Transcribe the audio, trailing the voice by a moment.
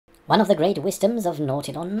One of the great wisdoms of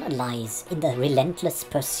Nautilon lies in the relentless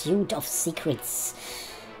pursuit of secrets.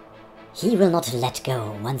 He will not let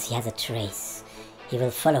go once he has a trace. He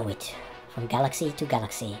will follow it from galaxy to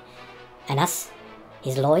galaxy, and us,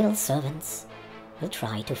 his loyal servants, will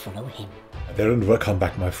try to follow him. There and welcome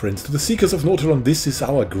back, my friends, to the Seekers of Nautilon. This is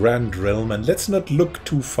our grand realm, and let's not look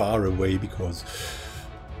too far away, because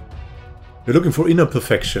we're looking for inner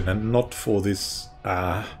perfection and not for this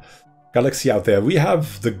galaxy out there. We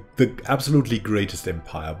have the absolutely greatest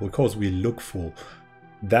empire because we look for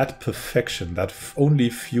that perfection that only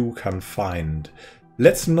few can find.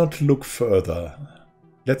 Let's not look further.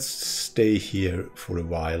 Let's stay here for a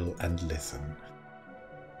while and listen.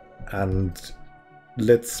 And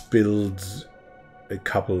let's build a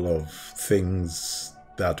couple of things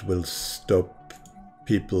that will stop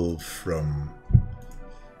people from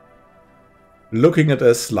looking at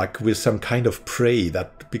us like we're some kind of prey,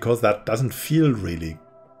 because that doesn't feel really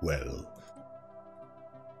well.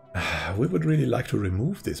 We would really like to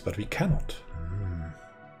remove this, but we cannot.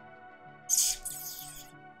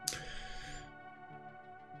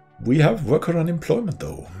 We have worker unemployment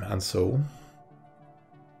though, and so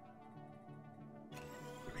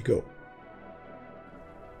here we go.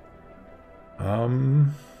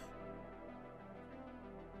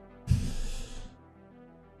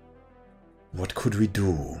 What could we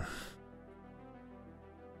do?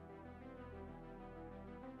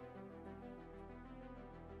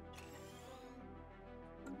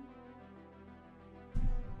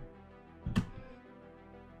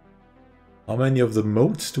 How many of the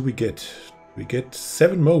modes do we get? We get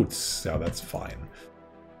 7 modes. Yeah, that's fine.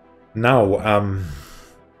 Now,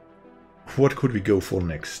 what could we go for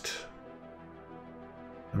next?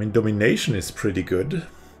 I mean, domination is pretty good.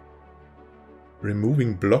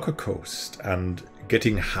 Removing blocker coast and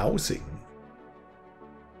getting housing.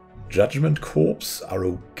 Judgment corps are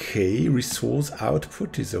okay. Resource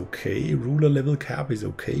output is okay. Ruler level cap is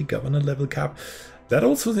okay. Governor level cap. That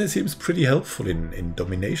also seems pretty helpful in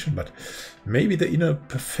domination, but maybe the inner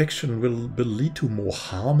perfection will lead to more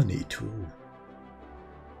harmony too.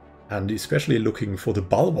 And especially looking for the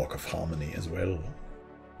bulwark of harmony as well.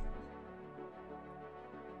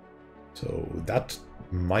 So that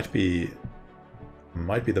might be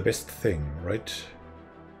the best thing, right?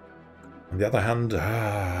 On the other hand,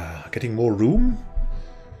 getting more room.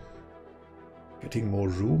 Getting more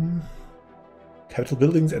room. Capital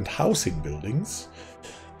buildings and housing buildings.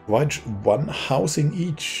 Provide 1 housing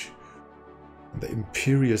each. The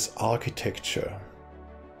imperious architecture.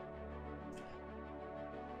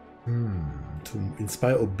 To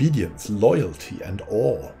inspire obedience, loyalty, and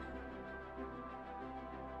awe.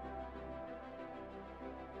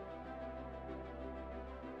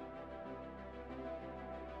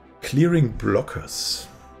 Clearing blockers.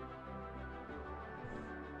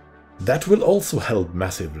 That will also help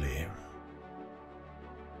massively.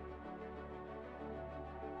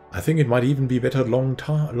 I think it might even be better long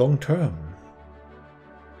term.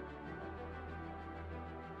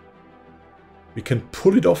 We can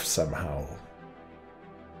pull it off somehow.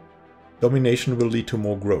 Domination will lead to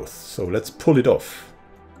more growth, so let's pull it off.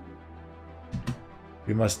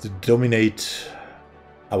 We must dominate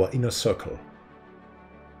our inner circle.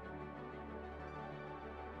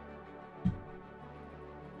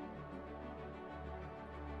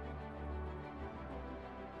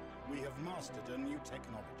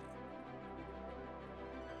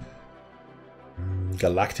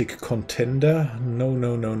 Galactic contender? No,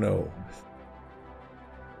 no, no, no.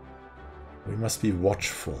 We must be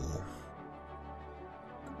watchful.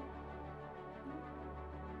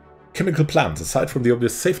 Chemical plants. Aside from the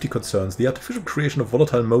obvious safety concerns, the artificial creation of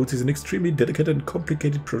volatile modes is an extremely delicate and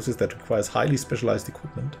complicated process that requires highly specialized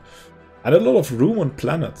equipment and a lot of room on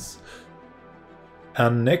planets.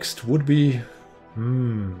 And next would be...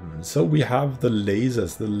 so we have the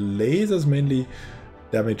lasers. The lasers mainly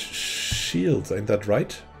damage shields, ain't that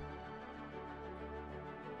right?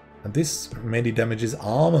 And this mainly damages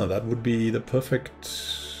armor. That would be the perfect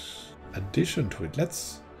addition to it.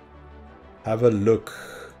 Let's have a look.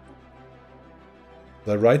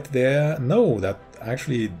 They're right there. No, that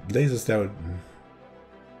actually lasers down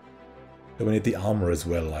dominate the armor as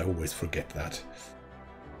well. I always forget that.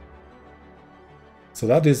 So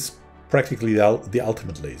that is practically the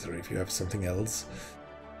ultimate laser if you have something else.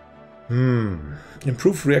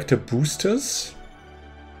 Improved reactor boosters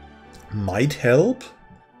might help.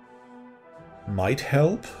 Might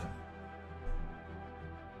help.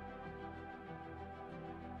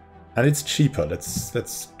 And it's cheaper.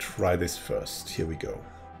 Let's try this first. Here we go.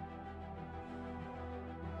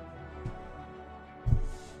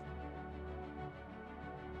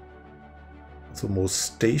 So more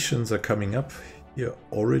stations are coming up. Here,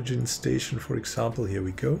 Origin Station, for example. Here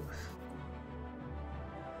we go.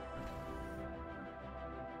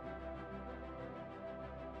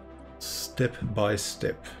 Step by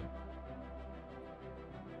step.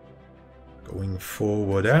 Going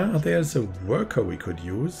forward. Ah, there's a worker we could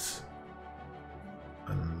use.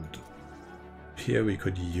 And here we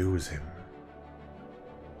could use him.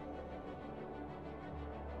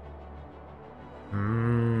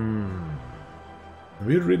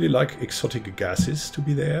 We really like exotic gases to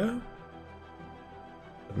be there.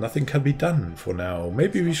 But nothing can be done for now.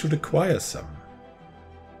 Maybe we should acquire some.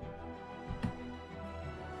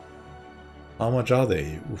 How much are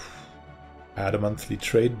they? Oof. Add a monthly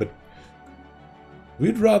trade, but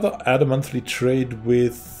we'd rather add a monthly trade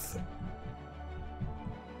with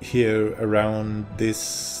here around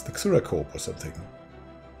this the Xura Corp or something.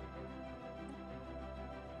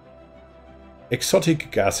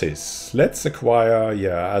 Exotic gases. Let's acquire,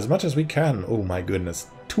 yeah, as much as we can. Oh my goodness.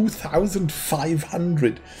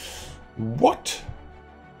 2,500. What?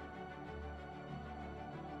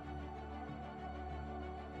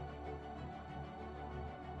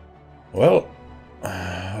 Well, it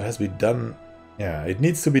has to be done. Yeah, it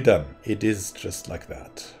needs to be done. It is just like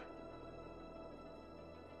that.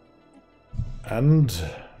 And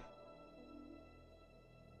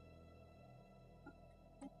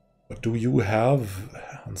what do you have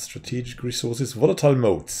on strategic resources? Volatile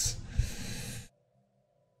modes.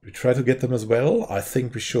 We try to get them as well? I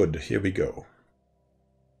think we should. Here we go.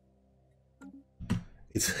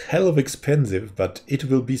 It's hell of expensive, but it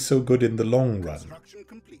will be so good in the long run.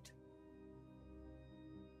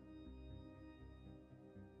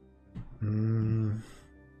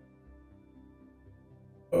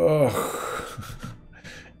 Ugh.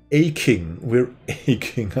 Aching. We're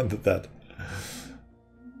aching under that.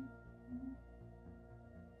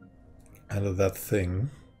 Under that thing.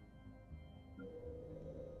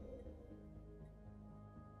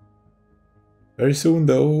 Very soon,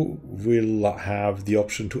 though, we'll have the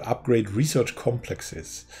option to upgrade research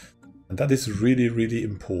complexes. And that is really, really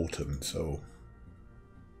important, so...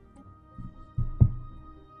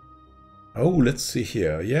 Oh, let's see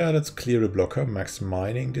here. Yeah, let's clear a blocker. Max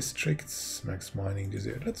mining districts. Max mining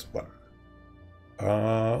districts. That's one.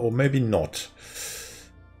 Or maybe not.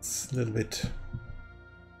 It's a little bit...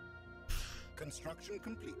 Construction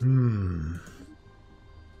complete.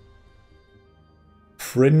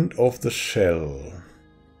 Friend of the Shell.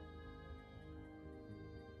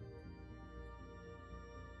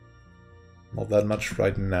 Not that much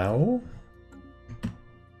right now.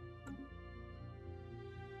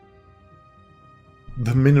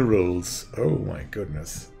 The minerals. Oh my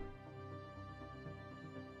goodness.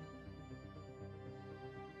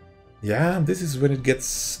 Yeah, this is when it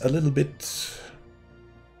gets a little bit...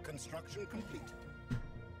 Construction complete.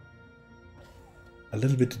 A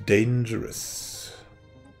little bit dangerous.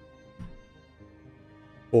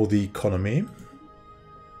 For the economy.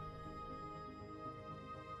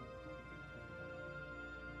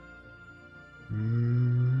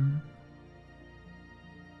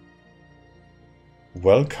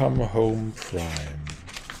 Welcome home, Prime.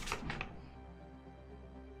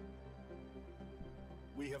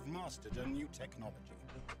 We have mastered a new technology.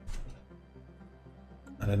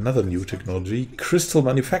 And another new technology, crystal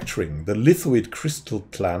manufacturing. The lithoid crystal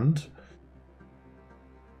plant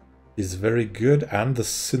is very good, and the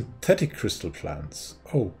synthetic crystal plants.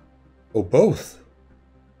 Oh, both.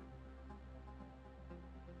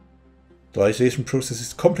 The Dolization process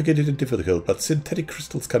is complicated and difficult, but synthetic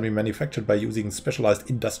crystals can be manufactured by using specialized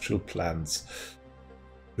industrial plants.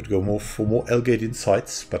 Could go more for more Elgate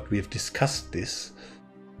insights, but we have discussed this.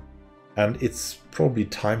 And it's probably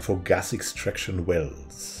time for gas extraction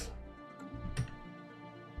wells.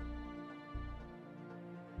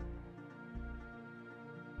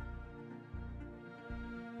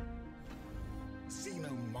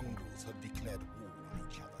 Xenomongrels have declared war on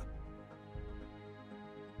each other.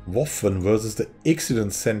 Waffen versus the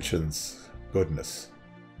Excellent Sentience. Goodness.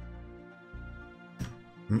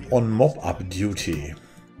 On mob-up duty.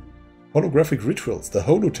 Holographic rituals. The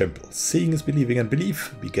Holo Temple. Seeing is believing, and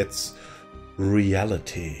belief begets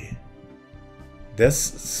reality. There's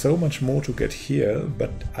so much more to get here,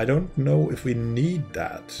 but I don't know if we need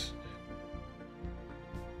that.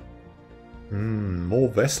 More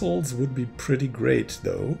vessels would be pretty great,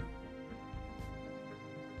 though.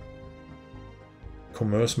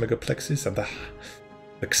 Commerce megaplexes and the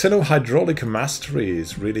xenohydraulic mastery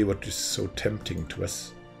is really what is so tempting to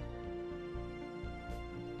us.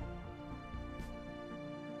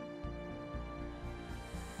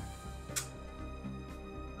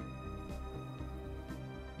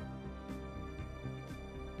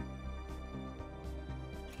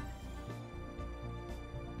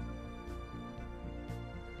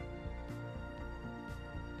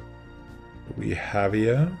 What do we have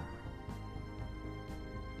here?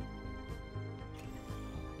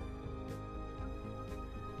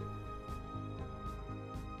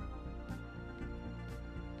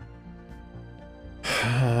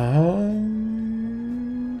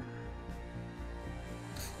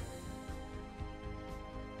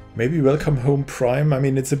 Maybe Welcome Home Prime. I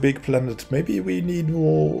mean, it's a big planet. Maybe we need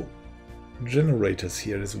more generators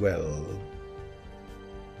here as well.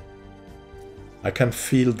 I can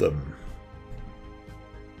feel them.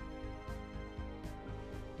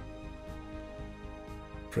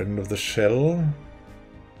 Friend of the Shell.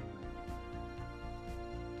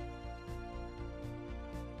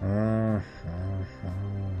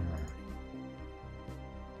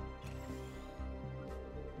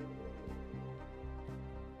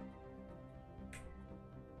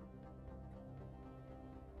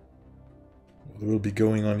 What will be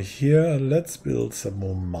going on here? Let's build some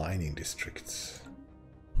more mining districts.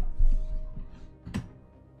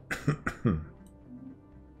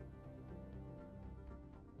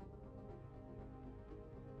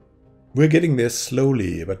 We're getting there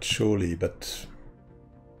slowly but surely, but...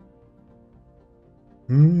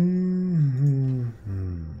 I'm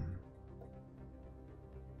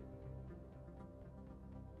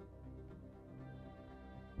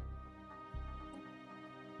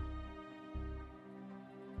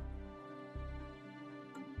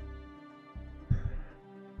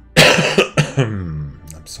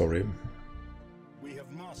sorry. We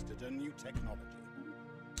have mastered a new technology.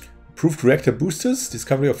 Improved reactor boosters.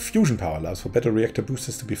 Discovery of fusion power allows for better reactor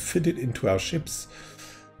boosters to be fitted into our ships.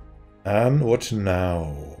 And what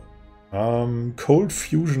now? Cold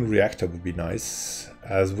fusion reactor would be nice,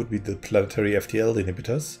 as would be the planetary FTL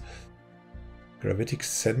inhibitors. Gravitic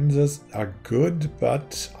sensors are good,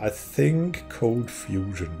 but I think cold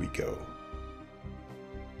fusion we go.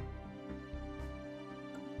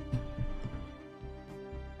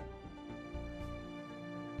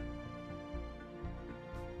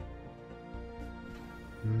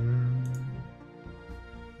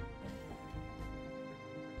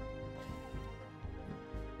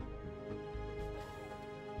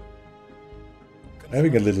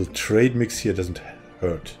 Having a little trade mix here doesn't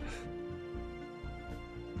hurt.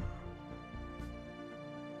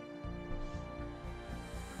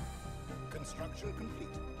 Construction complete.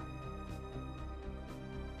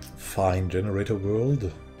 Fine generator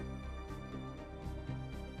world.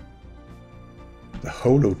 The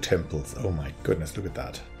holo temples. Oh my goodness, look at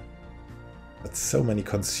that. That's so many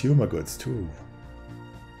consumer goods too.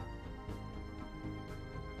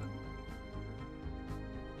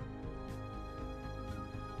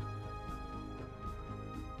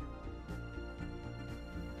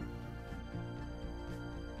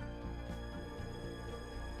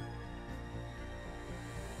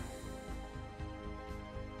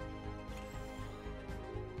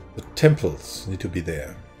 The temples need to be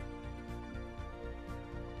there.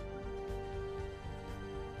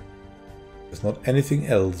 There's not anything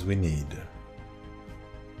else we need.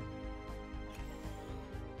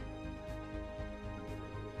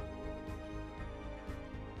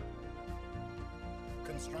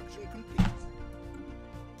 Construction complete.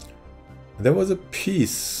 There was a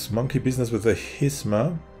piece, monkey business with a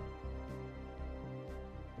Hisma.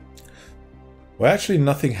 Well, actually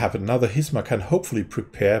nothing happened. Now the Hisma can hopefully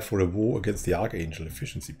prepare for a war against the Archangel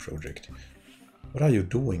Efficiency Project. What are you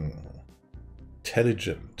doing?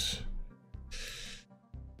 Intelligent.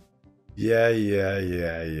 Yeah.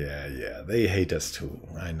 They hate us too,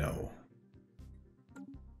 I know.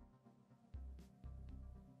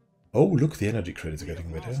 Oh, look, the energy credits are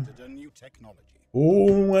getting better.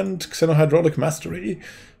 Oh, and xenohydraulic mastery.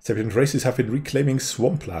 Sapient races have been reclaiming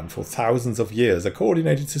swampland for thousands of years. A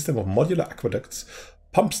coordinated system of modular aqueducts,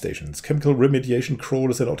 pump stations, chemical remediation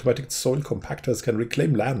crawlers, and automatic soil compactors can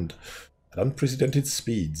reclaim land at unprecedented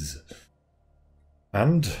speeds.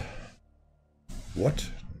 And what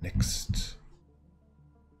next?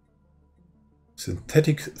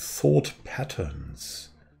 Synthetic thought patterns.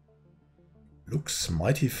 Looks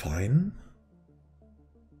mighty fine.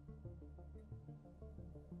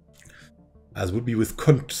 As would be with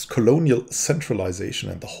colonial centralization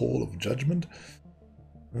and the Hall of Judgment.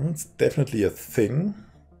 It's definitely a thing.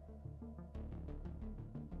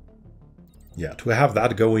 Yeah, to have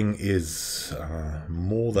that going is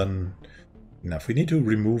more than enough. We need to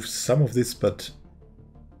remove some of this, but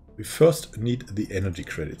we first need the energy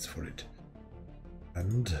credits for it.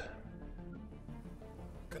 And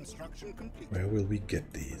where will we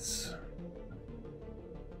get these?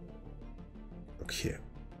 Look here.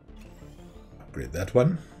 Upgrade that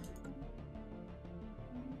one.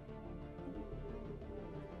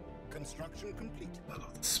 Construction complete.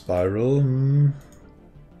 Spiral.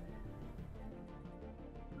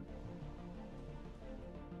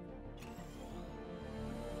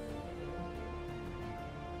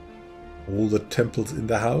 All the temples in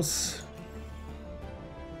the house.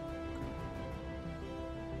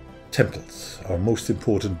 Temples, our most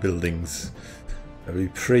important buildings. We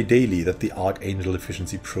pray daily that the Archangel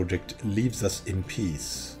Efficiency Project leaves us in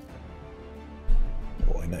peace.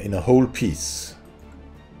 Or in a whole peace.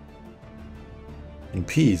 In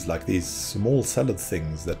peace, like these small salad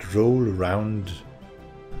things that roll around.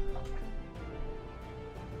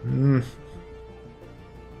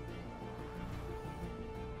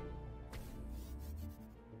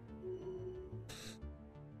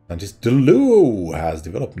 Scientist Delu has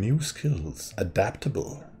developed new skills.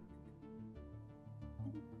 Adaptable.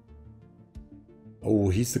 Oh,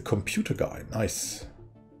 he's the computer guy. Nice.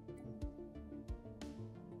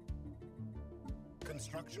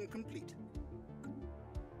 Construction complete.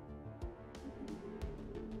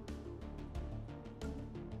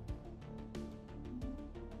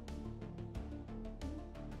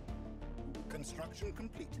 Construction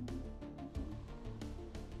complete.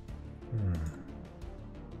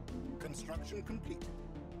 Construction complete.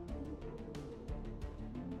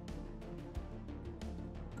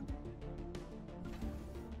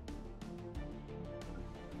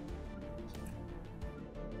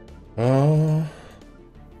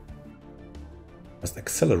 Must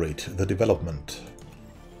accelerate the development.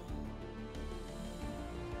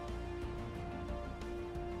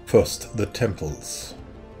 First, the temples.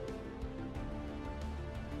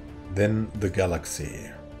 Then the galaxy.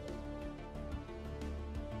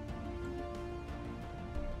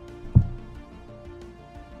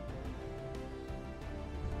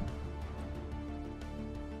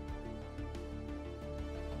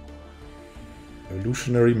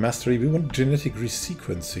 Evolutionary mastery. We want genetic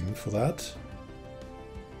resequencing for that.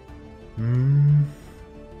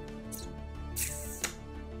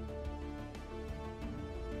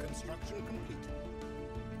 Construction complete.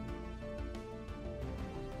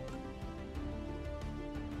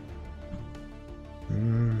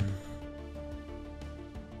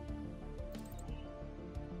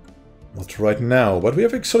 Not right now, but we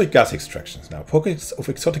have exotic gas extractions now. Pockets of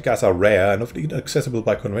exotic gas are rare and often inaccessible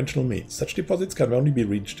by conventional means. Such deposits can only be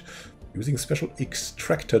reached using special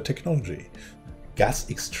extractor technology. Gas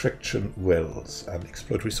extraction wells and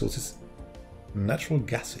exploit resources, natural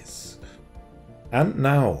gases. And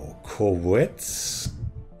now, corvettes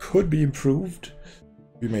could be improved,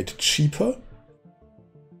 be made cheaper.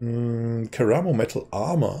 Keramo metal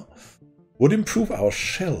armor would improve our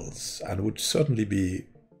shells and would certainly be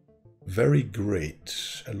very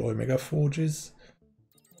great. Alloy mega forges,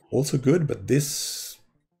 also good, but this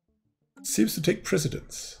seems to take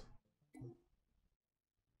precedence.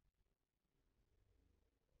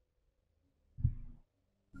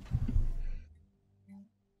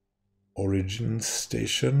 Origin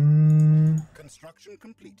station. Construction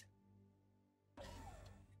complete.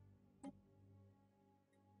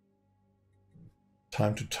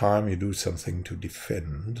 Time to time you do something to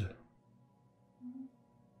defend.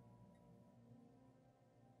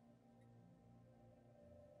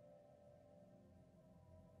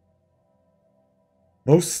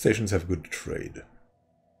 Most stations have good trade.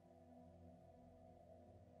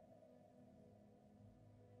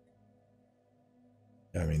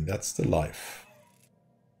 I mean, that's the life.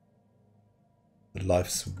 The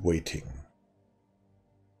life's waiting.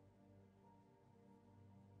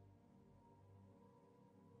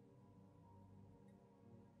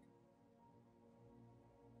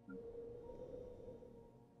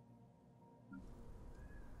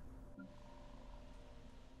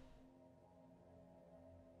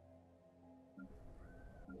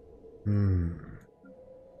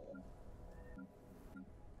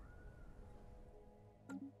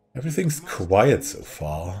 Everything's quiet so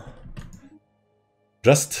far.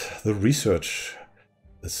 Just the research,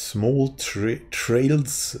 the small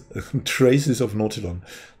traces of Nautilon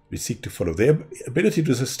we seek to follow. Their ability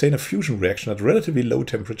to sustain a fusion reaction at relatively low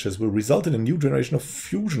temperatures will result in a new generation of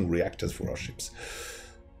fusion reactors for our ships.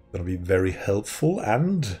 Gonna be very helpful.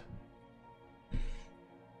 And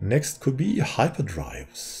next could be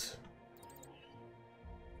hyperdrives.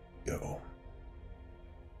 Go.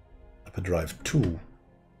 Hyperdrive 2.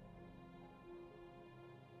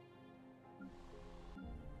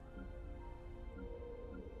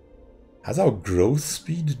 Has our growth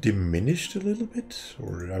speed diminished a little bit?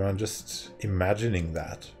 Or am I just imagining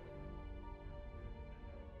that?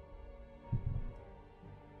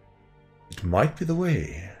 It might be the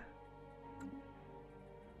way.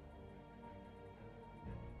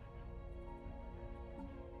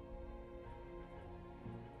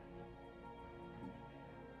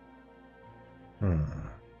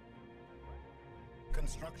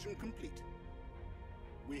 Construction complete.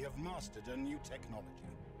 We have mastered a new technology.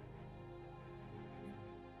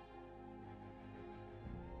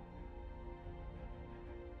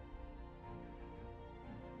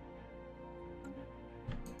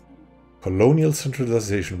 Colonial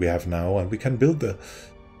centralization we have now, and we can build a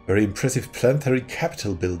very impressive planetary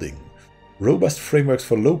capital building. Robust frameworks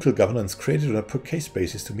for local governance created on a per-case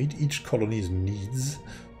basis to meet each colony's needs.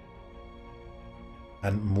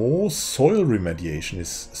 And more soil remediation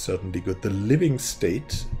is certainly good. The living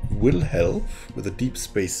state will help with the deep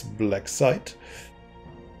space black site.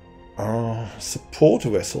 Support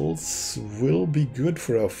vessels will be good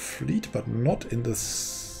for our fleet, but not in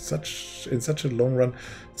such a long run.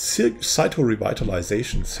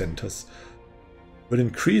 Cyto-revitalization centers will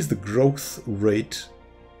increase the growth rate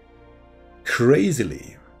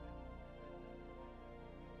crazily.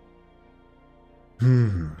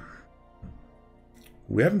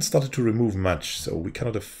 We haven't started to remove much, so we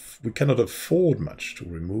cannot afford much to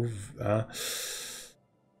remove.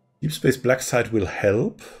 Deep space black site will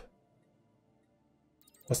help.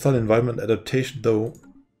 Hostile environment adaptation, though,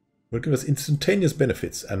 will give us instantaneous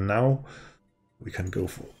benefits, and now we can go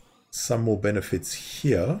for some more benefits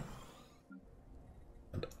here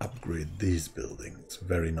and upgrade these buildings.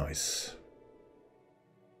 Very nice.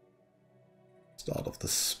 Start of the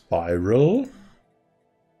spiral.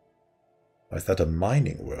 Why is that a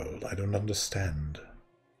mining world? I don't understand.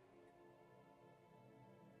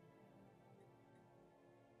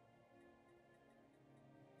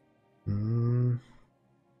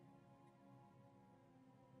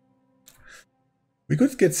 We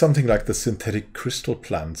could get something like the synthetic crystal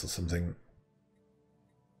plants or something.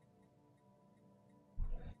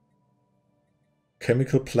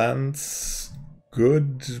 Chemical plants,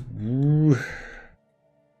 good. Ooh.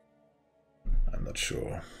 I'm not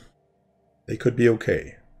sure. They could be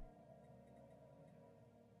okay.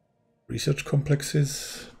 Research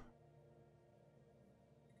complexes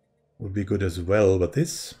would be good as well, but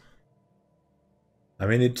this... I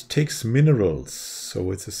mean, it takes minerals,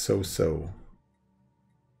 so it's a so-so.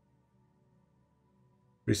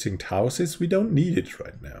 Precinct houses, we don't need it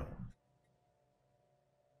right now.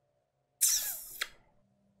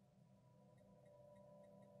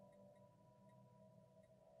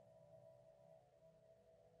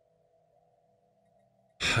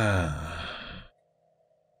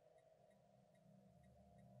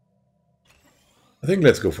 I think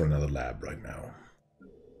let's go for another lab right now.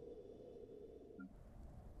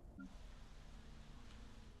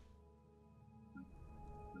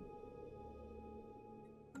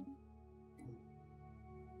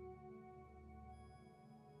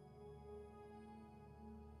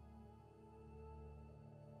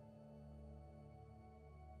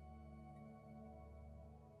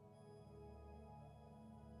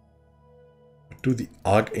 What do the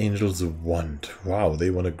Archangels want? Wow, they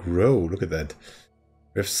want to grow. Look at that.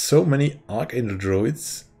 We have so many Archangel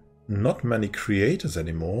droids, not many creators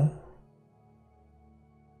anymore.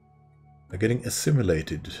 They're getting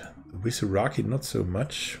assimilated. Wisaraki not so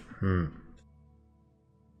much.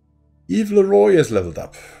 Eve Leroy has leveled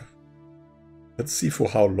up. Let's see for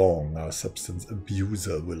how long our substance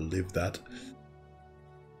abuser will live that.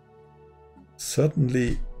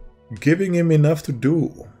 Certainly giving him enough to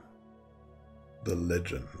do. The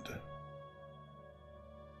legend.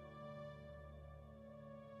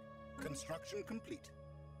 Construction complete.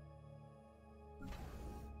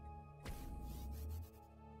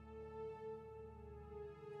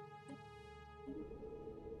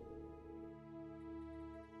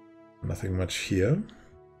 Nothing much here.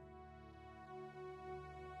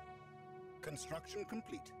 Construction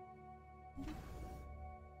complete.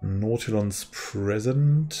 Nautilon's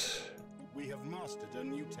present. We have mastered a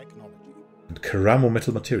new technology. And Keramo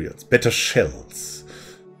metal materials. Better shells.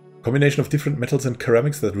 Combination of different metals and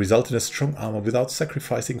ceramics that result in a strong armor without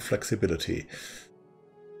sacrificing flexibility.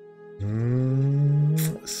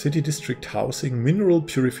 City district housing. Mineral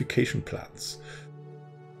purification plants.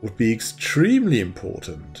 Would be extremely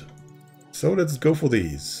important. So let's go for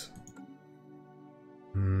these.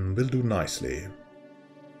 Will do nicely.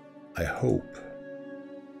 I hope.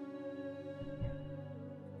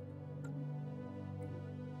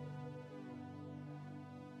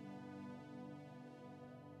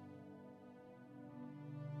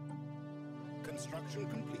 Construction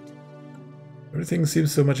complete. Everything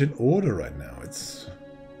seems so much in order right now. It's...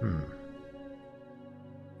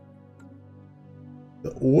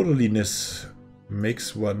 The orderliness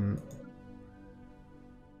makes one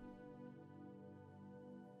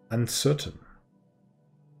uncertain.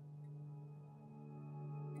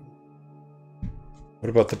 What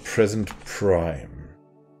about the present prime?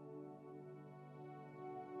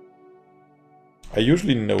 I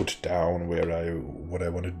usually note down what I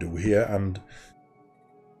want to do here, and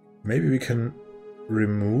maybe we can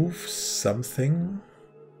remove something.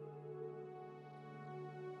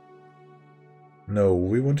 No,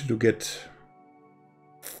 we wanted to get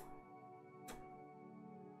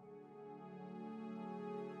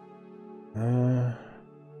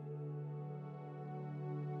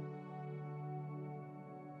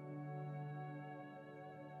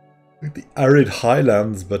the arid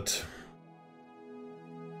highlands, but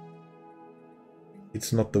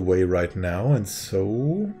it's not the way right now, and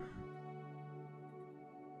so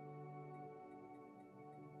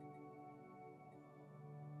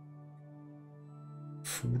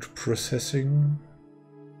food processing.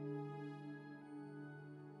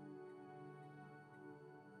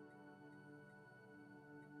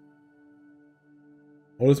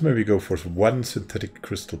 Or let's maybe go for one synthetic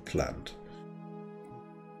crystal plant.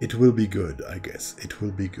 It will be good, I guess. It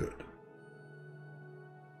will be good.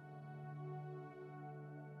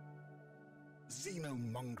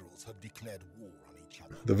 Xenomongrels have declared war on each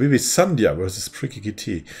other. The Vivisandia versus Pricky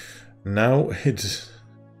Kitty. Now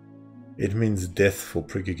it means death for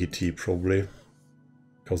Pricky Kitty, probably.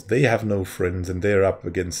 Because they have no friends and they're up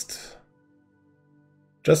against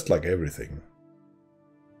just like everything.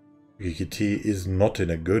 Pricky Kitty is not in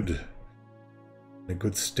a good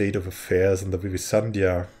state of affairs, and the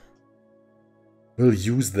Vivisandia will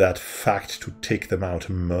use that fact to take them out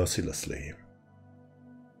mercilessly.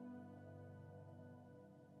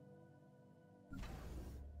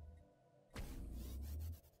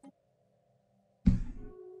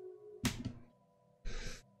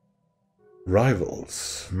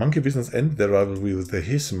 Rivals. Monkey business ended their rivalry with the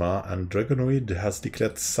Hisma, and Dragonoid has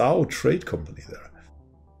declared Sao Trade Company there.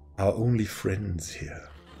 Our only friends here.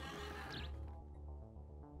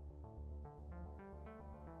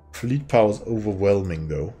 Fleet power is overwhelming,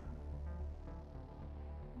 though.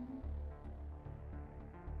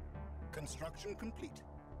 Construction complete.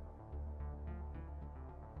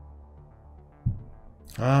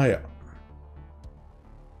 Ah, yeah.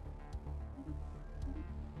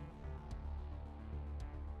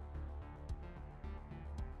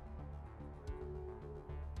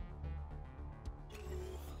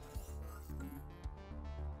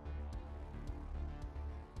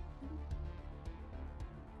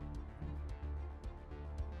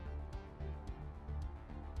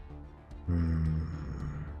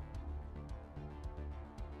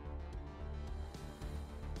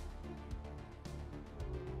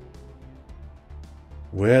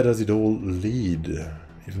 Where does it all lead,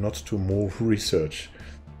 if not to more research?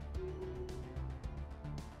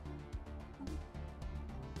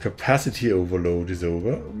 Capacity overload is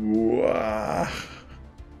over. Wow.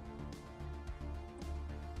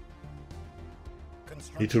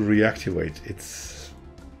 Need to reactivate. It's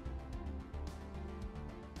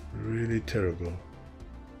really terrible.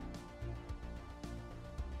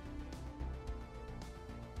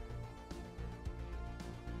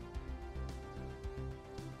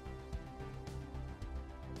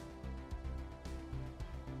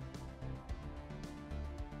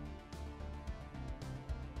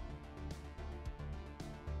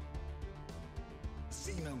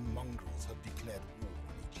 Xenomongrels have declared war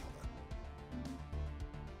on each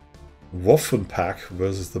other. Waffenpack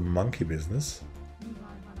versus the monkey business.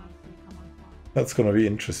 That's gonna be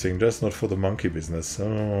interesting, just not for the monkey business.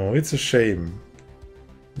 Oh, it's a shame.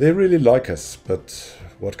 They really like us, but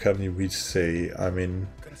what can we say? I mean,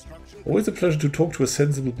 always a pleasure to talk to a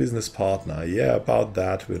sensible business partner. Yeah, about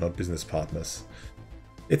that, we're not business partners.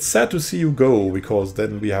 It's sad to see you go, because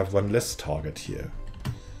then we have one less target here.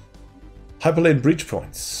 Hyperlane breach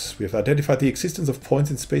points. We have identified the existence of points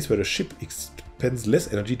in space where a ship expends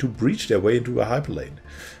less energy to breach their way into a hyperlane.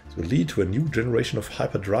 This will lead to a new generation of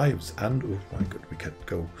hyperdrives and, oh my god, we can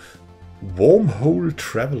go wormhole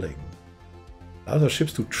traveling. Allows our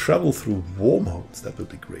ships to travel through wormholes. That would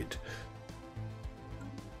be great.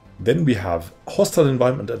 Then we have hostile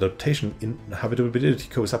environment adaptation. Inhabitability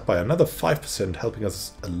goes up by another 5%, helping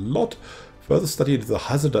us a lot. Further study into the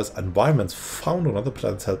hazardous environments found on other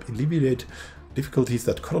planets help alleviate difficulties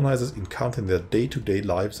that colonizers encounter in their day-to-day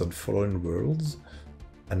lives on foreign worlds.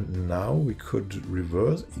 And now we could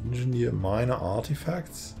reverse engineer minor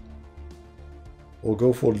artifacts. Or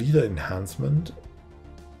go for leader enhancement.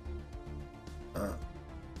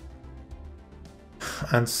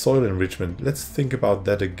 And soil enrichment. Let's think about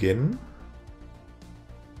that again.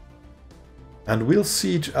 And we'll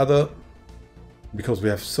see each other, because we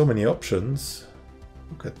have so many options.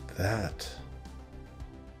 Look at that.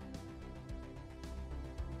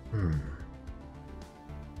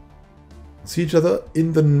 See each other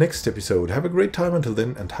in the next episode. Have a great time until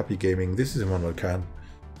then, and happy gaming. This is Immanuel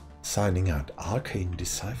signing out. Arcane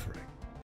Deciphering.